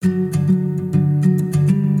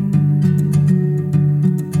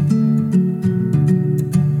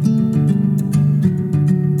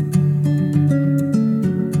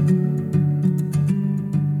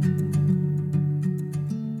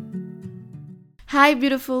Hi,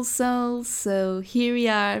 beautiful souls. So, here we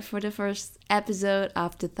are for the first episode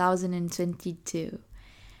of 2022.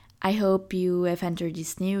 I hope you have entered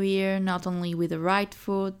this new year not only with the right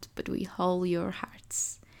foot, but with all your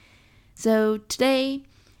hearts. So, today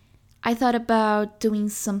I thought about doing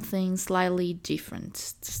something slightly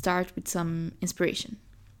different to start with some inspiration.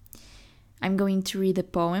 I'm going to read a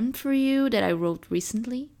poem for you that I wrote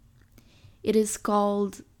recently. It is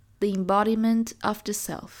called The Embodiment of the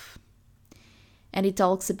Self. And it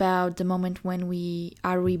talks about the moment when we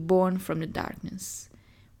are reborn from the darkness,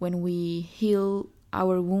 when we heal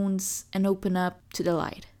our wounds and open up to the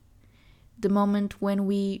light. The moment when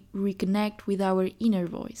we reconnect with our inner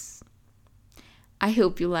voice. I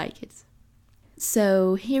hope you like it.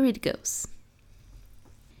 So here it goes.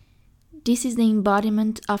 This is the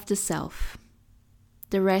embodiment of the self,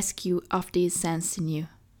 the rescue of the essence in you.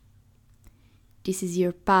 This is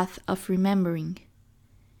your path of remembering,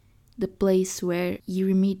 the place where you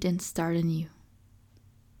remit and start anew.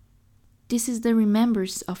 This is the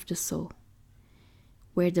remembrance of the soul,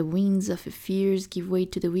 where the winds of your fears give way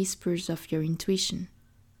to the whispers of your intuition.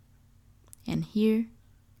 And here,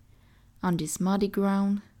 on this muddy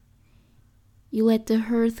ground, you let the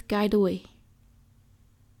earth guide the way.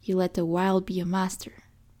 You let the wild be a master.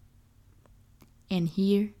 And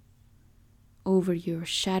here, over your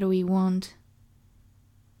shadowy wand,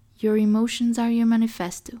 your emotions are your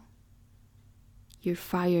manifesto. Your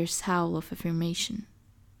fire's howl of affirmation.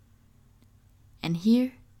 And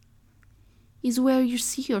here is where you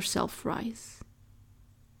see yourself rise,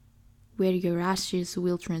 where your ashes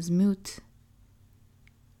will transmute,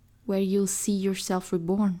 where you'll see yourself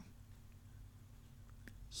reborn.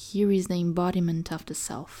 Here is the embodiment of the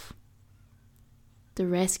self, the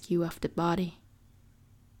rescue of the body,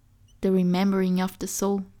 the remembering of the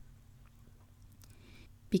soul.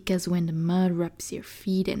 Because when the mud wraps your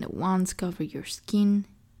feet and the wands cover your skin,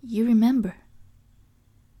 you remember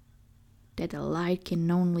that the light can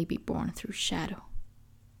only be born through shadow.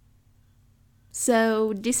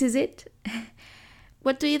 So this is it.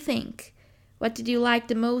 What do you think? What did you like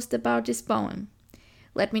the most about this poem?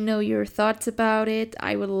 Let me know your thoughts about it.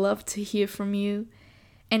 I would love to hear from you.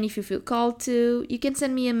 And if you feel called to, you can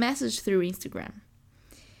send me a message through Instagram.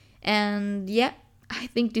 And yeah, I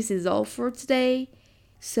think this is all for today.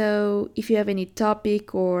 So if you have any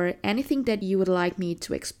topic or anything that you would like me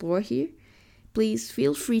to explore here, please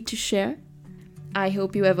feel free to share. I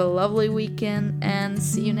hope you have a lovely weekend and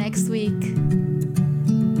see you next week.